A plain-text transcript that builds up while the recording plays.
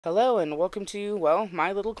Hello and welcome to, well,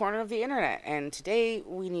 my little corner of the internet, and today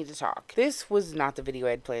we need to talk. This was not the video I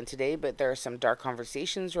had planned today, but there are some dark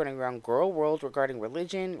conversations running around Girl World regarding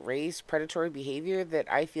religion, race, predatory behavior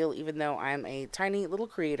that I feel, even though I'm a tiny little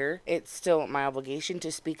creator, it's still my obligation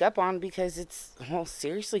to speak up on because it's, well,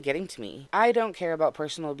 seriously getting to me. I don't care about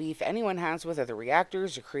personal beef anyone has with other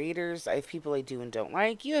reactors or creators. I have people I do and don't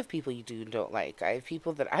like. You have people you do and don't like. I have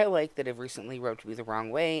people that I like that have recently rubbed me the wrong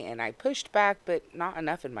way, and I pushed back, but not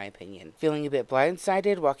enough in my opinion. Feeling a bit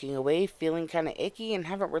blindsided, walking away, feeling kind of icky, and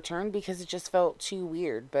haven't returned because it just felt too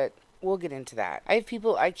weird, but we'll get into that. I have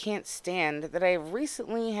people I can't stand that I have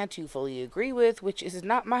recently had to fully agree with, which is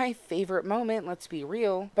not my favorite moment, let's be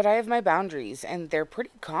real, but I have my boundaries, and they're pretty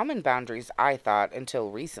common boundaries, I thought, until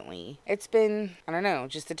recently. It's been, I don't know,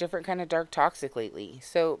 just a different kind of dark toxic lately.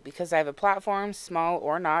 So, because I have a platform, small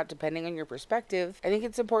or not, depending on your perspective, I think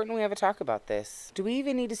it's important we have a talk about this. Do we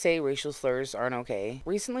even need to say racial slurs aren't okay?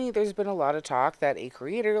 Recently, there's been a lot of talk that a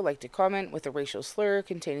creator liked to comment with a racial slur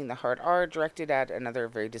containing the hard R directed at another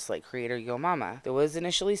very disliked creator, Yo Mama. There was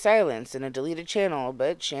initially silence and a deleted channel,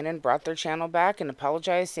 but Shannon brought their channel back and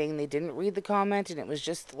apologized, saying they didn't read the comment and it was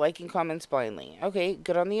just liking comments blindly. Okay,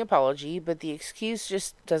 good on the apology, but the excuse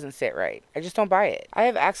just doesn't sit right. I just don't buy it. I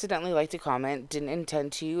have accidentally liked a comment, didn't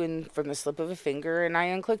intend to, and from the slip of a finger, and I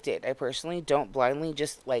unclicked it. I personally don't blindly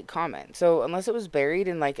just like comments. So unless it was buried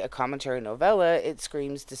in like a commentary novella, it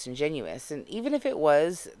screams disingenuous. And even if it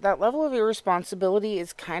was, that level of irresponsibility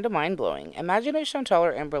is kind of mind-blowing. Imagine if Chantal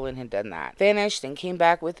or Amberlynn had done that. Vanished and came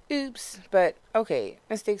back with oops, but okay,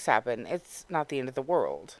 mistakes happen. It's not the end of the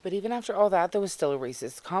world. But even after all that, there was still a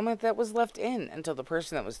racist comment that was left in until the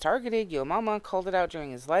person that was targeted, Yo Mama, called it out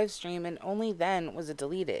during his live stream, and only then was it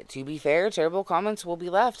deleted. To be fair, terrible comments will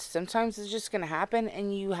be left. Sometimes it's just gonna happen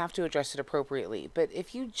and you have to address it appropriately. But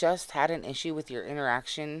if you just had an issue with your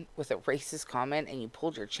interaction with a racist comment and you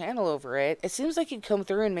pulled your channel over it, it seems like you'd come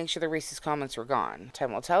through and make sure the racist comments were gone.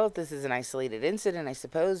 Time will tell if this is an isolated incident, I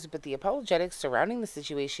suppose, but the apologetics surrounding the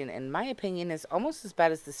situation, in my opinion, is almost as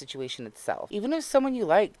bad as the situation itself. Even if someone you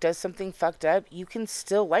like does something fucked up, you can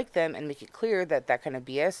still like them and make it clear that that kind of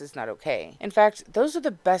BS is not okay. In fact, those are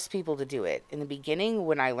the best people to do it. In the beginning,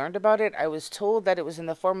 when I learned about it, I was told that it was in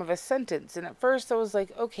the form of a sentence, and at first I was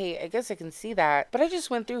like, okay, I guess I can see that, but I just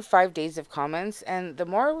went through 5 days of comments, and the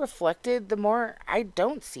more I reflected, the more I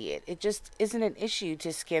don't see it. It just isn't an issue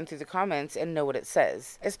to scan through the comments and know what it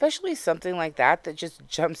says, especially something like that that just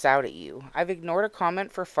jumps out at you. I've ignored a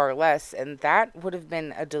comment for far less, and that would have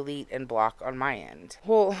been a delete and block on my end.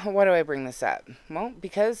 Well, why do I bring this up? Well,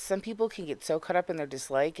 because some people can get so caught up in their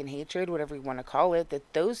dislike and hatred, whatever you want to call it,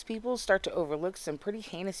 that those people start to overlook some pretty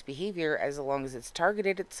heinous behavior as long as it's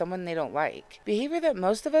targeted at someone they don't like. Behavior that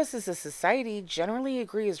most of us as a society generally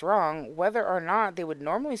agree is wrong, whether or not they would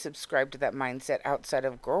normally subscribe to that mindset outside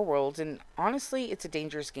of Girl World, and honestly, it's a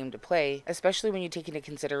dangerous game to play, especially when you take into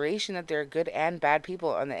consideration that there are good and bad people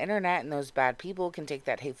on the internet, and those bad people can take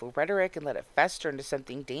that hateful rhetoric and let it fester into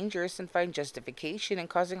something dangerous and find justification in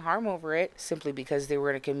causing harm over it simply because they were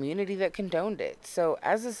in a community that condoned it. So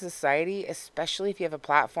as a society, especially if you have a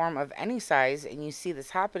platform of any size and you see this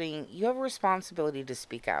happening, you have a responsibility to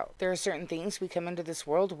speak out. There are certain things we come into this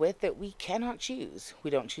world with that we cannot choose. We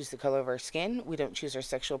don't choose the color of our skin, we don't choose our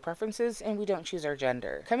sexual preferences, and we don't choose our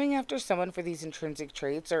gender. Coming after someone for these intrinsic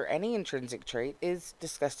traits, or any intrinsic trait, is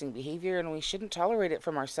disgusting behavior, and we shouldn't tolerate it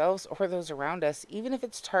from ourselves or those around us, even if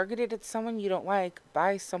it's targeted at someone you don't like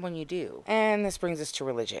by someone you do. And this brings us to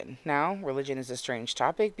religion. Now, religion is a strange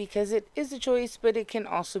topic because it is a choice, but it can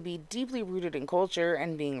also be deeply rooted in culture,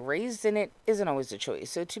 and being raised in it isn't always a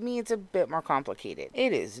choice. So to me, it's a bit more complicated.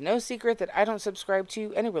 It is no secret that I don't subscribe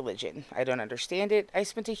to any religion. I don't understand it. I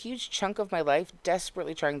spent a huge chunk of my life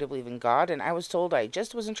desperately trying to believe in God, and I was told I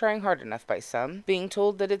just wasn't trying hard enough by some, being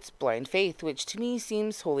told that it's blind faith, which to me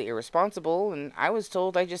seems wholly irresponsible, and I was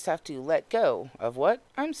told I just have to let go of what?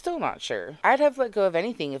 I'm still not sure. I'd have let go of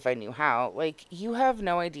anything if I knew how. Like, you have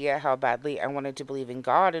no idea how badly I wanted to believe in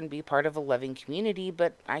God and be part of a loving community,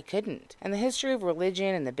 but I couldn't. And the history of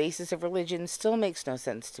religion and the basis of religion still makes no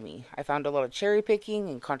sense to me. I found a lot of cherry picking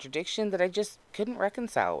and contradiction that I just couldn't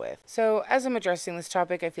reconcile with. So, as I'm addressing this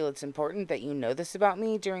topic, I feel it's important that you know this about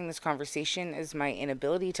me during this conversation, as my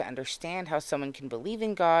inability to understand how someone can believe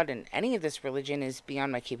in God and any of this religion is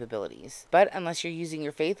beyond my capabilities. But unless you're using using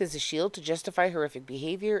your faith as a shield to justify horrific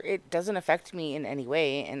behavior, it doesn't affect me in any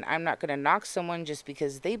way, and I'm not going to knock someone just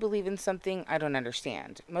because they believe in something I don't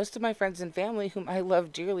understand. Most of my friends and family whom I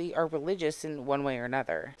love dearly are religious in one way or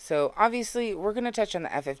another. So obviously, we're going to touch on the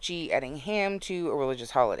FFG adding ham to a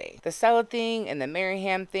religious holiday. The salad thing and the Mary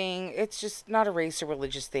Ham thing, it's just not a race or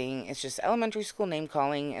religious thing. It's just elementary school name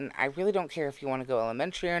calling, and I really don't care if you want to go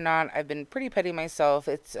elementary or not. I've been pretty petty myself.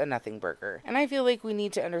 It's a nothing burger. And I feel like we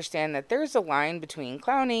need to understand that there's a line between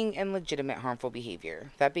clowning and legitimate harmful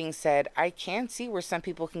behavior. That being said, I can see where some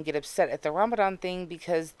people can get upset at the Ramadan thing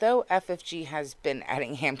because though FFG has been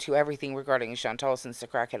adding ham to everything regarding Chantal since the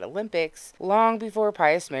Crackhead Olympics, long before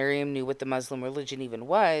Pious Miriam knew what the Muslim religion even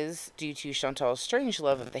was, due to Chantal's strange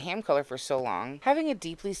love of the ham color for so long, having a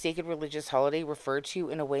deeply sacred religious holiday referred to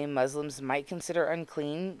in a way Muslims might consider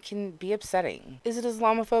unclean can be upsetting. Is it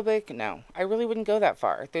Islamophobic? No, I really wouldn't go that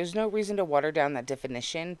far. There's no reason to water down that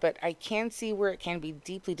definition, but I can see where it can be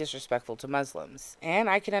deeply disrespectful to Muslims. And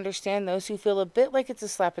I can understand those who feel a bit like it's a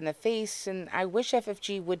slap in the face, and I wish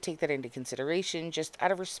FFG would take that into consideration just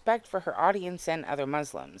out of respect for her audience and other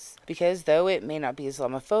Muslims. Because though it may not be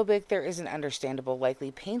Islamophobic, there is an understandable,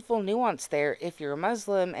 likely painful nuance there if you're a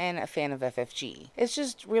Muslim and a fan of FFG. It's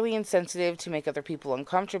just really insensitive to make other people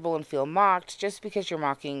uncomfortable and feel mocked just because you're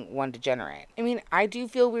mocking one degenerate. I mean, I do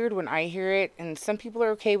feel weird when I hear it, and some people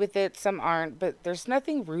are okay with it, some aren't, but there's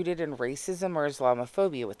nothing rooted in racism or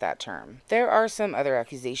Islamophobia with that term. There are some other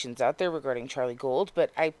accusations out there regarding Charlie Gold,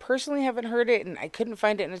 but I personally haven't heard it and I couldn't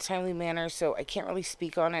find it in a timely manner, so I can't really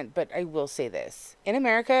speak on it, but I will say this. In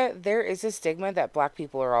America, there is a stigma that black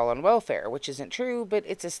people are all on welfare, which isn't true, but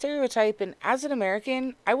it's a stereotype, and as an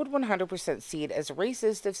American, I would 100% see it as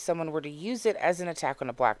racist if someone were to use it as an attack on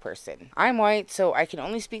a black person. I'm white, so I can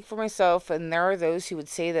only speak for myself, and there are those who would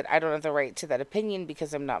say that I don't have the right to that opinion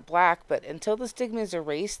because I'm not black, but until the stigma is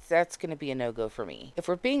erased, that's going to be a no-go for me. If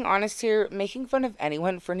we're being honest here, making fun of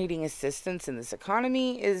anyone for needing assistance in this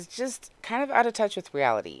economy is just kind of out of touch with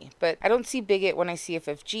reality. But I don't see bigot when I see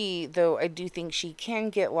FFG, though I do think she can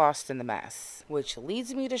get lost in the mess. Which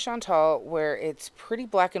leads me to Chantal, where it's pretty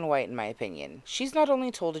black and white in my opinion. She's not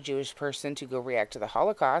only told a Jewish person to go react to the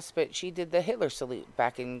Holocaust, but she did the Hitler salute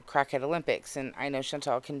back in Crackhead Olympics, and I know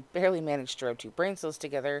Chantal can barely manage to rub two brain cells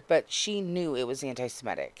together, but she knew it was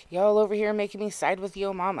anti-Semitic. Y'all over here making me side with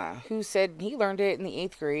Yo Mama, who said he learned it in the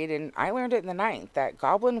 8th grade and I learned it in the 9th, that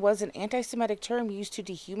goblin was an anti-Semitic term used to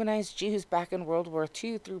dehumanize Jews back in World War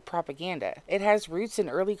II through propaganda. It has roots in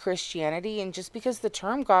early Christianity, and just because the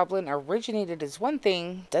term goblin originated as one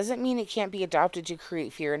thing, doesn't mean it can't be adopted to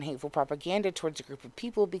create fear and hateful propaganda towards a group of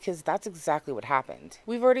people, because that's exactly what happened.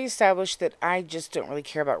 We've already established that I just don't really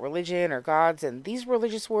care about religion or gods, and these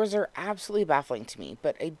religious wars are absolutely baffling to me,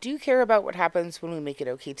 but I do care about what happens when we make it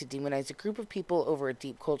okay to demonize a group of people over a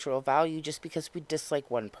deep cultural value just because we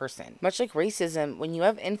dislike one person. Much like racism, when you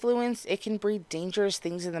have influence, it can breed dangerous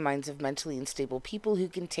things in the minds of mentally unstable people who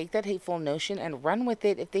can take that hateful notion and run with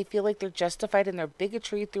it if they feel like they're justified in their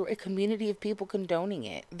bigotry through a community of people condoning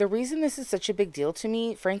it. The reason this is such a big deal to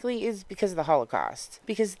me, frankly, is because of the Holocaust.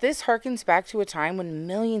 Because this harkens back to a time when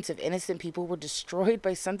millions of innocent people were destroyed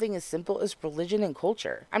by something as simple as religion and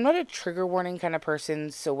culture. I'm not a trigger warning kind of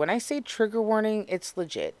person, so when I say trigger warning, it's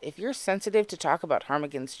legit. If you're sensitive to talk about harm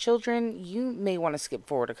against children, you may want to skip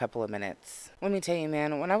forward a couple of minutes. Let me tell you,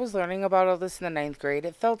 man, when I was learning about all this in the 9th grade,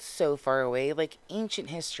 it felt so far away, like ancient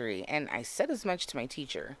history, and I said as much to my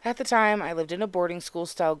teacher. At the time, I lived in a boarding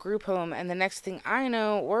school-style group home, and the next thing I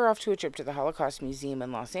know, we're off to a trip to the Holocaust Museum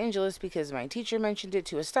in Los Angeles because my teacher mentioned it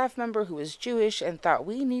to a staff member who was Jewish and thought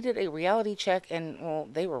we needed a reality check, and, well,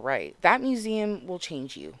 they were right. That museum will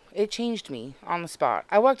change you. It changed me, on the spot.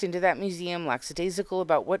 I walked into that museum lackadaisical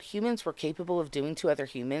about what humans were capable of doing to other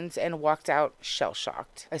humans and walked out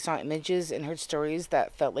shell-shocked. I saw images and heard stories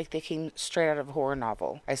that felt like they came straight out of a horror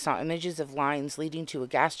novel. I saw images of lines leading to a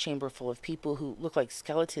gas chamber full of people who looked like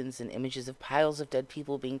skeletons and images of piles of dead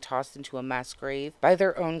people being tossed into a mass grave by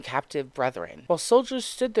their own captive brethren, while soldiers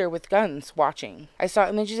stood there with guns watching. I saw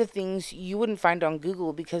images of things you wouldn't find on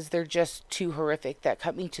Google because they're just too horrific that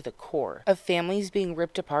cut me to the core, of families being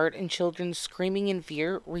ripped apart and children screaming in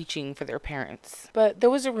fear, reaching for their parents. But there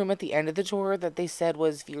was a room at the end of the tour that they said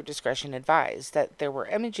was viewer discretion advised, that there were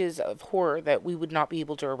images of horror that we would not be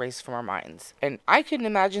able to erase from our minds. And I couldn't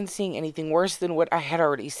imagine seeing anything worse than what I had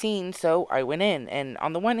already seen, so I went in, and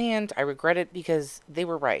on the one hand, I regret it because they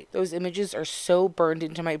were right. Those images are so burned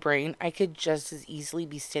into my brain, I could just as easily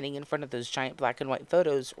be standing in front of those giant black and white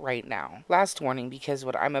photos right now. Last warning, because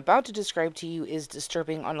what I'm about to describe to you is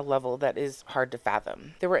disturbing on a level that is hard to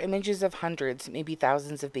fathom. There were images of hundreds, maybe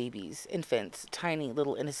thousands of babies, infants, tiny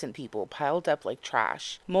little innocent people piled up like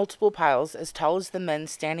trash. Multiple piles as tall as the men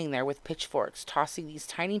standing there with pitchforks, tossing these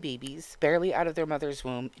tiny babies, barely out of their mother's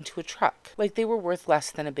womb, into a truck, like they were worth less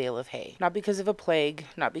than a bale of hay. Not because of a plague,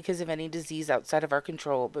 not because of any disease outside of our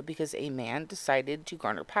control, but because a man decided to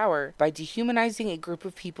garner power by dehumanizing a group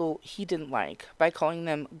of people he didn't like, by calling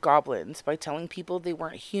them goblins, by telling people they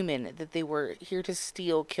weren't human, that they were here to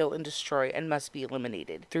steal, kill, and destroy, and must be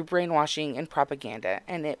eliminated, through brainwashing and propaganda.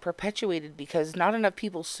 And it perpetuated because not enough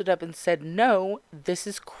people stood up and said, no, this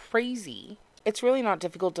is crazy. It's really not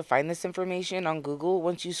difficult to find this information on Google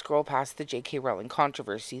once you scroll past the J.K. Rowling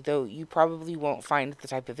controversy, though you probably won't find the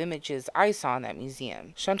type of images I saw in that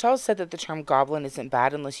museum. Chantal said that the term goblin isn't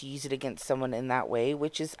bad unless you use it against someone in that way,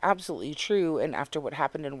 which is absolutely true, and after what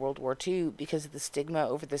happened in World War II, because of the stigma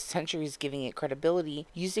over the centuries giving it credibility,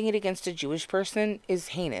 using it against a Jewish person is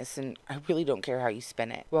heinous, and I really don't care how you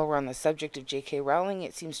spin it. While we're on the subject of J.K. Rowling,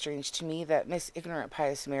 it seems strange to me that Miss Ignorant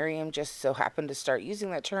Pious Miriam just so happened to start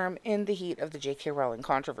using that term in the heat of the J.K. Rowling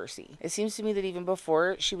controversy. It seems to me that even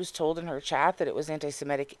before she was told in her chat that it was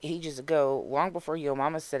anti-Semitic ages ago, long before Yo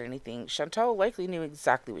Mama said anything, Chantal likely knew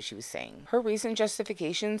exactly what she was saying. Her recent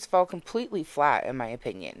justifications fall completely flat, in my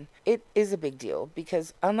opinion. It is a big deal,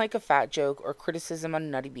 because unlike a fat joke or criticism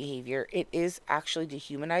on nutty behavior, it is actually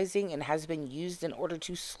dehumanizing and has been used in order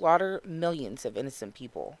to slaughter millions of innocent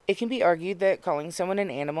people. It can be argued that calling someone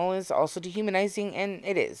an animal is also dehumanizing, and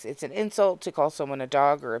it is. It's an insult to call someone a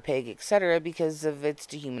dog or a pig, etc., because of its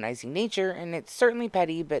dehumanizing nature, and it's certainly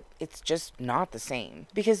petty, but it's just not the same.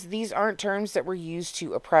 Because these aren't terms that were used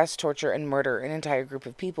to oppress, torture, and murder an entire group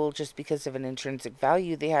of people just because of an intrinsic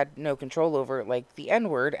value they had no control over, like the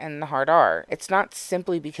N-word and the hard R. It's not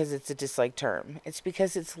simply because it's a disliked term. It's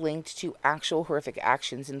because it's linked to actual horrific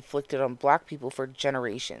actions inflicted on black people for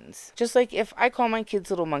generations. Just like if I call my kids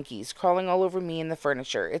little monkeys crawling all over me in the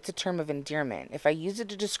furniture, it's a term of endearment. If I use it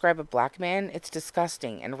to describe a black man, it's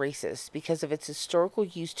disgusting and racist because of its historical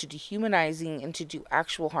use to dehumanizing and to do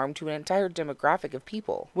actual harm to an entire demographic of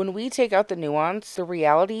people. When we take out the nuance, the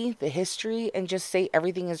reality, the history, and just say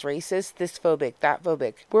everything is racist, this phobic, that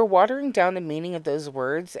phobic, we're watering down the meaning of those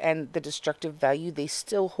words and the destructive value they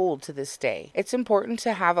still hold to this day. It's important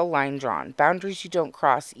to have a line drawn, boundaries you don't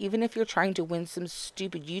cross, even if you're trying to win some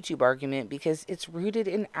stupid YouTube argument, because it's rooted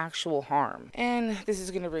in actual harm. And this is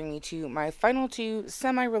going to bring me to my final two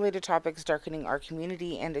semi-related topics darkening our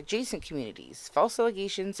community and adjacent communities: false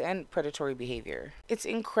allegations and predatory behavior. It's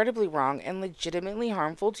incredibly wrong and legitimately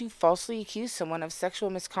harmful to falsely accuse someone of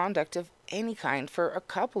sexual misconduct of any kind for a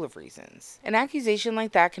couple of reasons. An accusation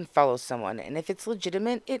like that can follow someone, and if it's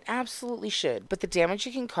legitimate, it absolutely should, but the damage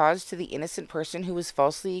it can cause to the innocent person who was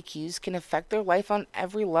falsely accused can affect their life on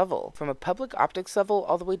every level, from a public optics level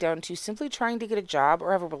all the way down to simply trying to get a job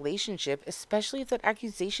or have a relationship, especially if that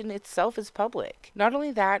accusation itself is public. Not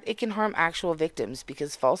only that, it can harm actual victims,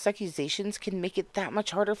 because false accusations can make it that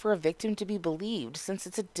much harder for a victim to be believed, since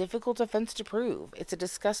it's a difficult offense to prove. It's a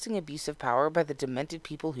disgusting abuse of power by the demented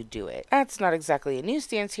people who do it. That's not exactly a new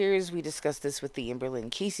stance here, as we discussed this with the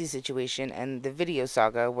Amberlynn Casey situation and the video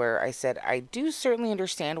saga, where I said I do certainly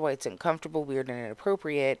understand why it's uncomfortable, weird, and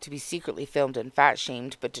inappropriate to be secretly filmed and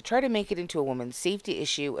fat-shamed, but to try to make it into a woman's safety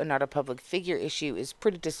issue and not a public figure issue is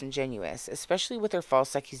pretty disingenuous, especially with her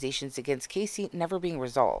false accusations against Casey never being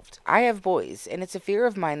resolved. I have boys, and it's a fear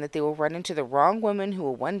of mine that they will run into the wrong woman who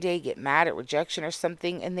will one day get mad at rejection or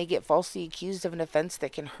something, and they get falsely accused of an offense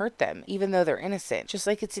that can hurt them, even though they're innocent. Just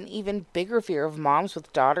like it's an even bigger fear of moms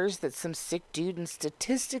with daughters that some sick dude, and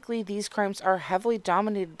statistically these crimes are heavily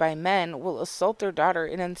dominated by men, will assault their daughter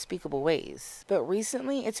in unspeakable ways. But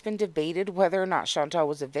recently it's been debated whether or not Chantal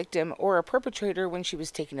was a victim or a perpetrator when she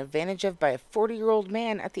was taken advantage of by a 40-year-old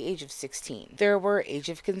man at the age of 16. There were age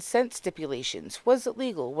of consent stipulations. Was it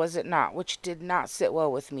legal? Was it not? Which did not sit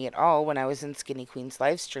well with me at all when I was in Skinny Queen's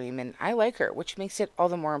livestream, and I like her, which makes it all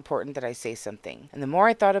the more important that I say something. And the more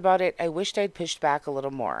I thought about it, I wished I'd pushed back a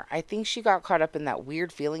little more. I think she got caught up in that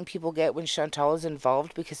weird feeling people get when Chantal is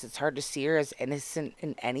involved, because it's hard to see her as innocent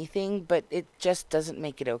in anything, but it just doesn't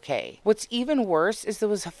make it okay. What's even worse is there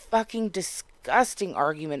was a fucking disgusting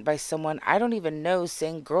argument by someone I don't even know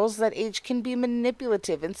saying girls that age can be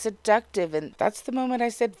manipulative and seductive, and that's the moment I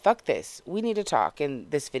said, fuck this, we need to talk, and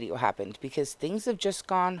this video happened, because things have just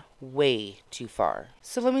gone way too far.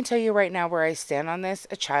 So let me tell you right now where I stand on this.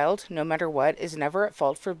 A child, no matter what, is never at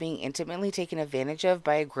fault for being intimately taken advantage of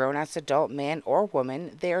by a grown-ass adult man or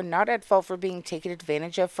woman. They are not at fault for being taken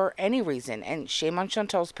advantage of for any reason, and shame on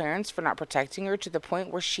Chantal's parents for not protecting her to the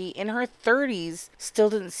point where she, in her 30s, still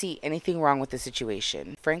didn't see anything wrong with the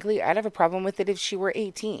situation. Frankly, I'd have a problem with it if she were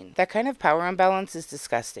 18. That kind of power imbalance is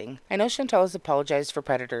disgusting. I know Chantal has apologized for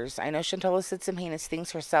predators. I know Chantal has said some heinous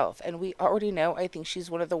things herself, and we already know I think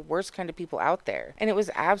she's one of the worst kind of people out there. And it was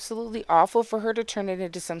absolutely awful for her to turn it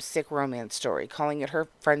into some sick romance story, calling it her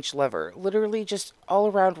French lover. Literally just all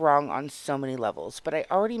around wrong on so many levels. But I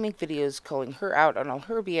already make videos calling her out on all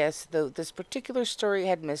her BS, though this particular story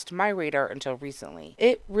had missed my radar until recently.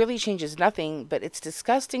 It really changes nothing, but it's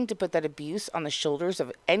disgusting to put that abuse on the shoulders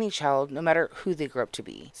of any child, no matter who they grow up to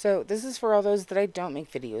be. So this is for all those that I don't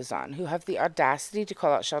make videos on, who have the audacity to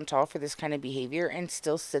call out Chantal for this kind of behavior and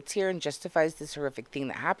still sits here and justifies this horrific thing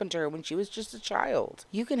that happened to her when she was just a child.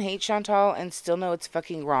 You can hate Chantal and still know it's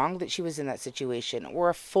fucking wrong that she was in that situation, or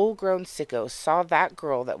a full-grown sicko saw that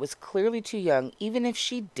girl that was clearly too young, even if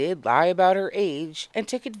she did lie about her age, and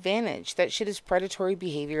took advantage. That shit is predatory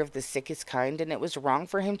behavior of the sickest kind, and it was wrong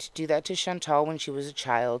for him to do that to Chantal when she was a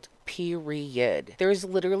child. Period. There is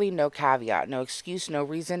literally no caveat, no excuse, no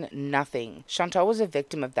reason, nothing. Chantal was a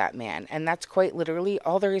victim of that man, and that's quite literally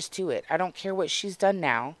all there is to it. I don't care what she's done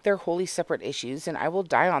now. They're wholly separate issues, and I will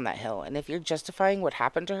die on that hill. And if you're justifying what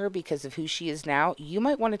happened to her because of who she is now, you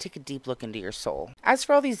might want to take a deep look into your soul. As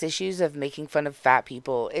for all these issues of making fun of fat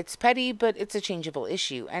people, it's petty, but it's a changeable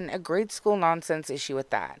issue, and a grade school nonsense issue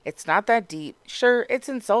at that. It's not that deep. Sure, it's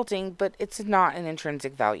insulting, but it's not an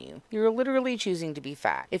intrinsic value. You're literally choosing to be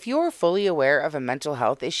fat. If you're fully aware of a mental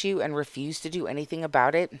health issue and refuse to do anything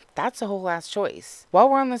about it, that's a whole ass choice. While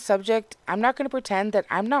we're on the subject, I'm not going to pretend that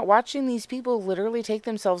I'm not watching these people literally take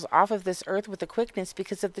themselves off of this earth with a quickness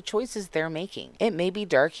because of the choices they're making. It may be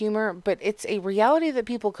dark humor, but it's a reality that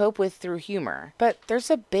people cope with through humor. But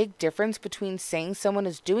there's a big difference between saying someone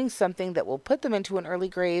is doing something that will put them into an early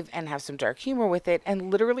grave and have some dark humor with it,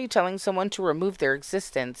 and literally telling someone to remove their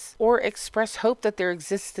existence or express hope that their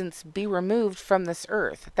existence be removed from this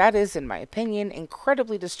earth. That is, in my opinion,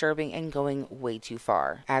 incredibly disturbing and going way too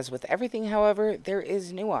far. As with everything, however, there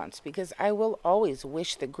is nuance, because I will always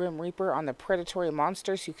wish the Grim Reaper on the predatory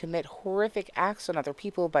monsters who commit horrific acts on other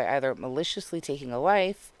people by either maliciously taking a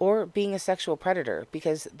life or being a sexual predator,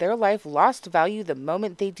 because their life lost value the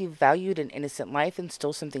moment they devalued an innocent life and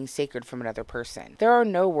stole something sacred from another person. There are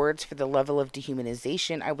no words for the level of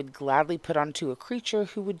dehumanization I would gladly put onto a creature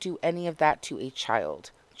who would do any of that to a child.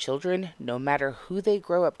 Children, no matter who they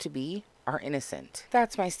grow up to be, are innocent.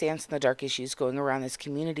 That's my stance on the dark issues going around this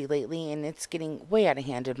community lately, and it's getting way out of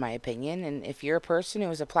hand in my opinion. And if you're a person who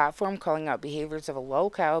has a platform calling out behaviors of a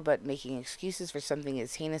lolcow but making excuses for something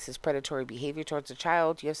as heinous as predatory behavior towards a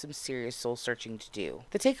child, you have some serious soul searching to do.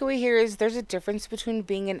 The takeaway here is there's a difference between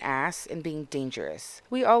being an ass and being dangerous.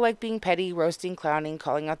 We all like being petty, roasting, clowning,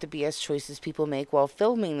 calling out the BS choices people make while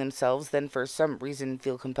filming themselves, then for some reason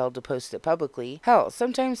feel compelled to post it publicly. Hell,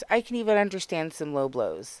 sometimes I can even understand some low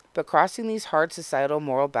blows. But crossing these hard societal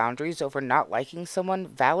moral boundaries over not liking someone,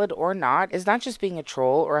 valid or not, is not just being a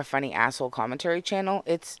troll or a funny asshole commentary channel,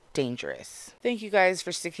 it's dangerous. Thank you guys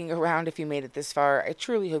for sticking around if you made it this far. I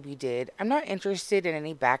truly hope you did. I'm not interested in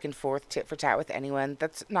any back and forth tit for tat with anyone.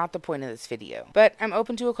 That's not the point of this video. But I'm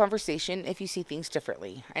open to a conversation if you see things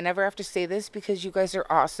differently. I never have to say this because you guys are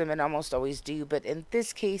awesome and almost always do, but in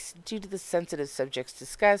this case, due to the sensitive subjects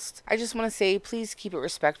discussed, I just want to say please keep it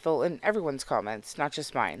respectful in everyone's comments, not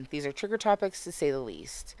just mine. These are trigger topics to say the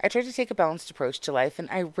least. I try to take a balanced approach to life and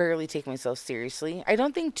I rarely take myself seriously. I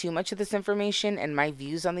don't think too much of this information and my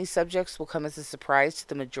views on these subjects will come as a surprise to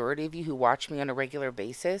the majority of you who watch me on a regular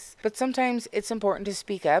basis, but sometimes it's important to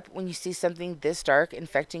speak up when you see something this dark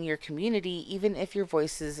infecting your community, even if your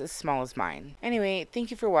voice is as small as mine. Anyway, thank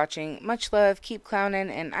you for watching, much love, keep clowning,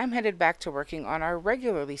 and I'm headed back to working on our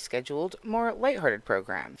regularly scheduled, more lighthearted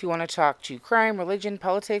program. If you want to talk to crime, religion,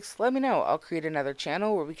 politics, let me know. I'll create another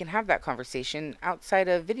channel where we can have that conversation. Outside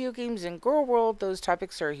of video games and girl world, those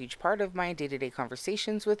topics are a huge part of my day-to-day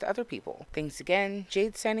conversations with other people. Thanks again,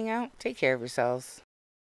 Jade signing out. Take care of yourselves.